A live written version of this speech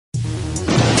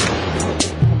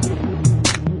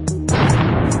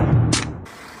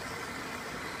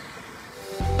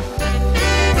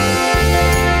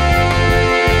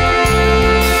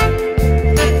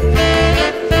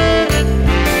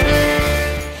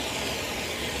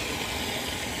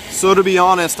So to be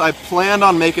honest, I planned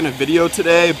on making a video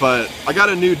today, but I got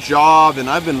a new job and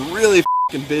I've been really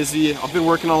f***ing busy. I've been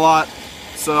working a lot,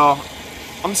 so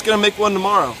I'm just gonna make one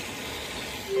tomorrow.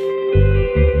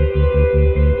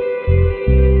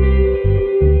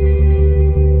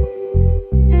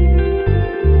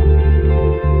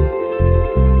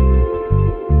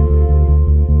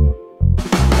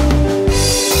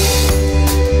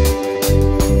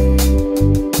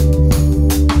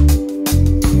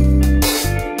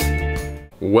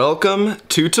 Welcome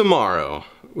to tomorrow,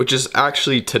 which is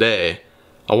actually today.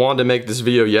 I wanted to make this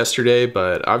video yesterday,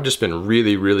 but I've just been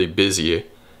really busy.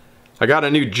 I got a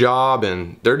new job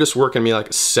and they're just working me like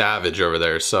a savage over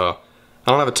there, so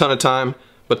I don't have a ton of time.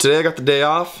 But today I got the day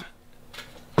off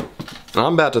and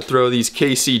I'm about to throw these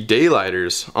KC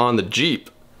daylighters on the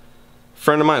Jeep. A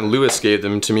friend of mine, Lewis, gave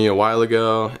them to me a while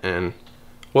ago, and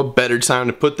what better time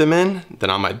to put them in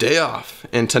than on my day off.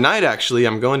 And tonight actually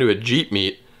I'm going to a Jeep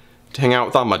meet to hang out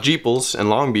with all my Jeeples in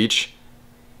Long Beach,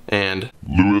 and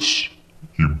Lewis,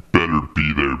 you better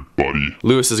be there, buddy.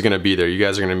 Lewis is gonna be there. You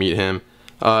guys are gonna meet him.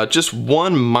 Just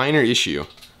one minor issue.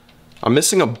 I'm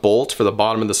missing a bolt for the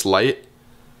bottom of this light,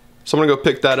 so I'm gonna go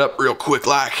pick that up real quick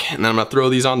and then I'm gonna throw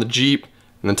these on the Jeep,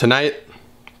 and then tonight,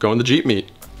 go in the Jeep meet.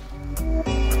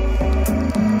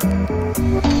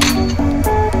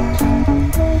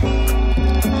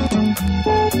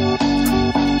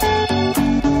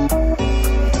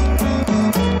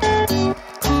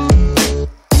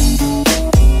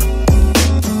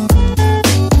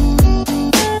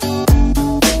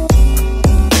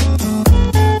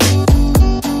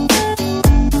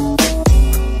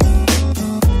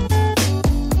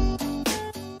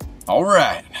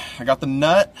 Alright, I got the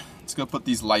nut. Let's go put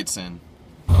these lights in.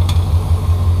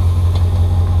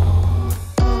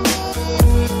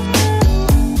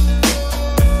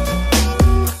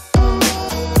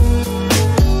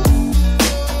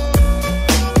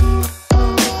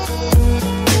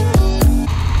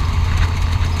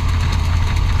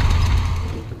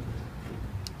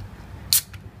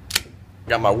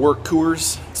 Got my work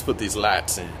Coors. Let's put these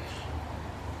lights in.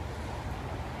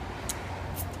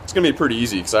 It's gonna be pretty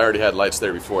easy because I already had lights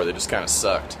there before. They just kind of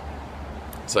sucked.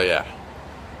 So yeah,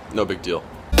 no big deal.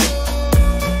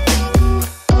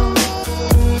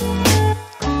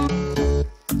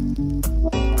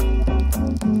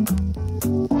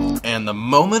 And the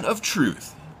moment of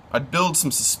truth. I'd build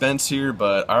some suspense here,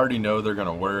 but I already know they're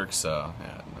gonna work, so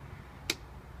yeah.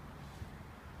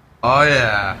 Oh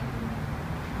yeah,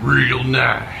 real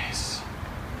nice.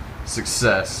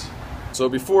 Success. So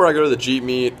before I go to the Jeep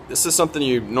meet, this is something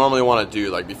you normally want to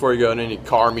do. Like before you go to any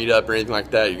car meetup or anything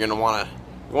like that, you're gonna want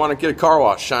to get a car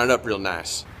wash, shine it up real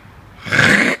nice.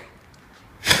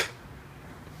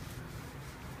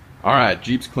 All right,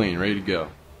 Jeep's clean, ready to go.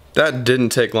 That didn't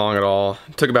take long at all.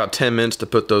 It took about 10 minutes to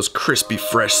put those crispy,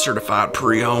 fresh, certified,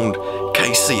 pre-owned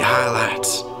KC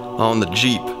highlights on the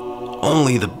Jeep.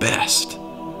 Only the best.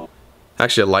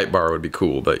 Actually, a light bar would be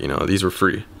cool, but you know, these were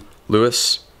free.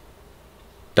 Lewis,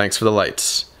 thanks for the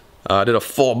lights. I did a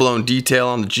full-blown detail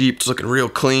on the Jeep. It's looking real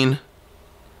clean.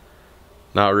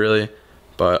 Not really,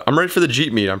 but I'm ready for the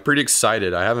Jeep meet. I'm pretty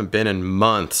excited. I haven't been in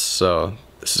months, so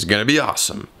this is gonna be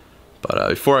awesome. But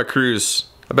before I cruise,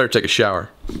 I better take a shower.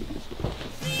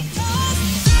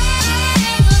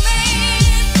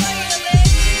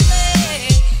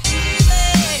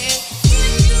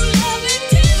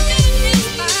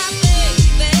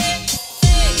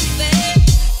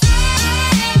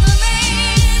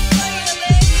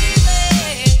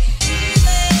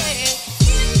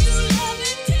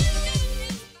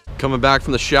 Coming back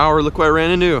from the shower, look what I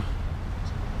ran into.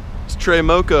 It's Trey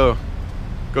Moko.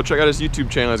 Go check out his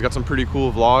YouTube channel. He's got some pretty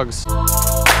cool vlogs.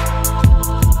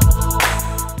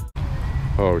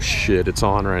 Oh shit, it's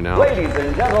on right now. Ladies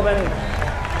and gentlemen, let's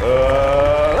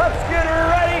get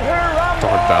ready to rumble.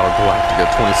 Dark Battle Galactica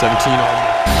 2017 on.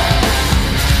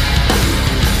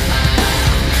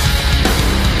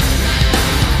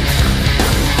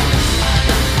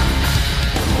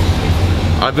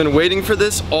 I've been waiting for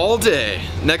this all day.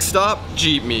 Next stop,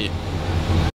 Jeep meet.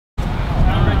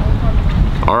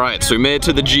 Alright, so we made it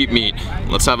to the Jeep meet.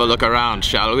 Let's have a look around,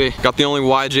 shall we? Got the only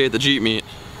YJ at the Jeep meet.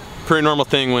 Pretty normal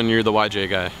thing when you're the YJ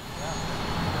guy.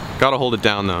 Gotta hold it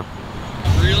down though.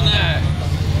 Real nice.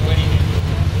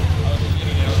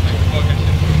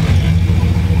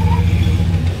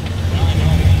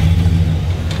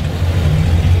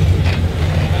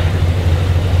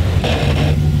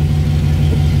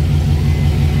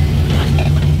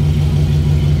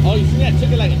 Oh, you see that?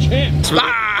 Took it like a champ.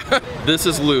 This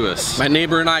is Lewis. My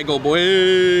neighbor and I go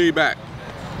way back.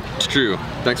 It's true.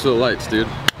 Thanks for the lights, dude.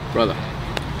 Brother.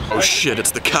 Oh shit,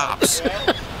 it's the cops.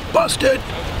 Busted.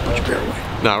 Put your beer away.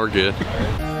 Nah, we're good.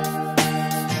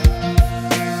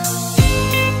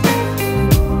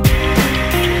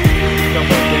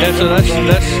 Yeah, so that's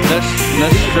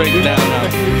straight down now.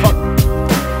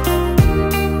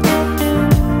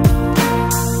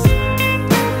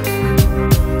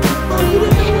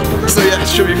 So yeah, it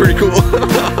should be pretty cool.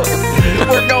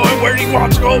 We're going where he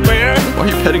wants to go, man. Why are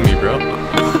you petting me, bro?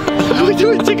 What are we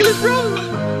doing? Ticklish, bro?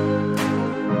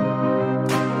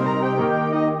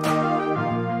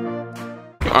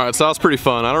 Alright, so that was pretty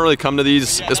fun. I don't really come to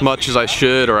these as much as I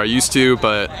should or I used to,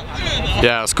 but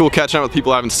yeah, it's cool catching up with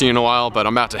people I haven't seen in a while, but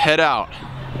I'm about to head out.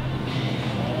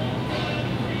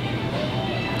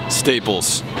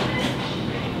 Staples.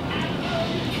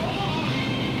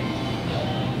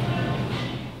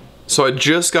 So I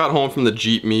just got home from the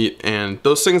Jeep meet, and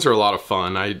those things are a lot of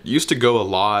fun. I used to go a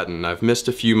lot and I've missed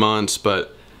a few months,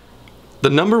 but the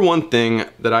number one thing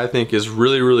that I think is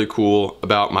really, really cool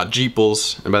about my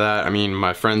Jeeples, and by that I mean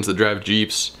my friends that drive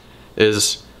Jeeps,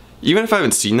 is even if I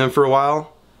haven't seen them for a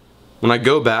while, when I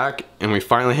go back and we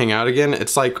finally hang out again,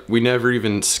 it's like we never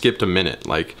even skipped a minute.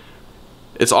 Like,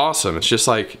 it's awesome. It's just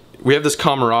like, we have this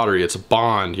camaraderie, it's a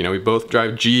bond, you know, we both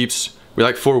drive Jeeps, we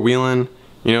like four-wheeling.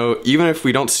 You know, even if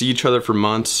we don't see each other for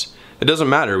months, it doesn't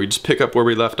matter. We just pick up where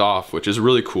we left off, which is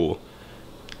really cool.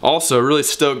 Also, really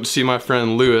stoked to see my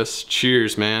friend Lewis.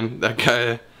 Cheers, man. That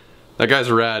guy's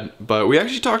rad. But we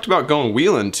actually talked about going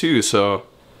wheeling too, so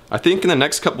I think in the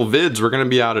next couple vids we're gonna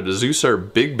be out at Azusa or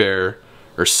Big Bear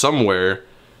or somewhere,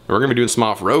 and we're gonna be doing some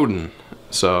off-roading.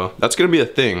 So that's gonna be a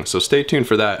thing, so stay tuned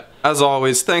for that. As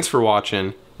always, thanks for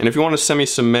watching, and if you want to send me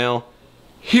some mail,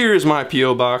 here's my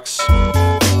P.O. box.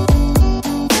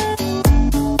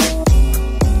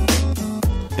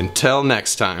 Until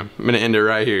next time, I'm gonna end it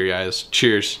right here, guys.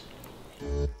 Cheers.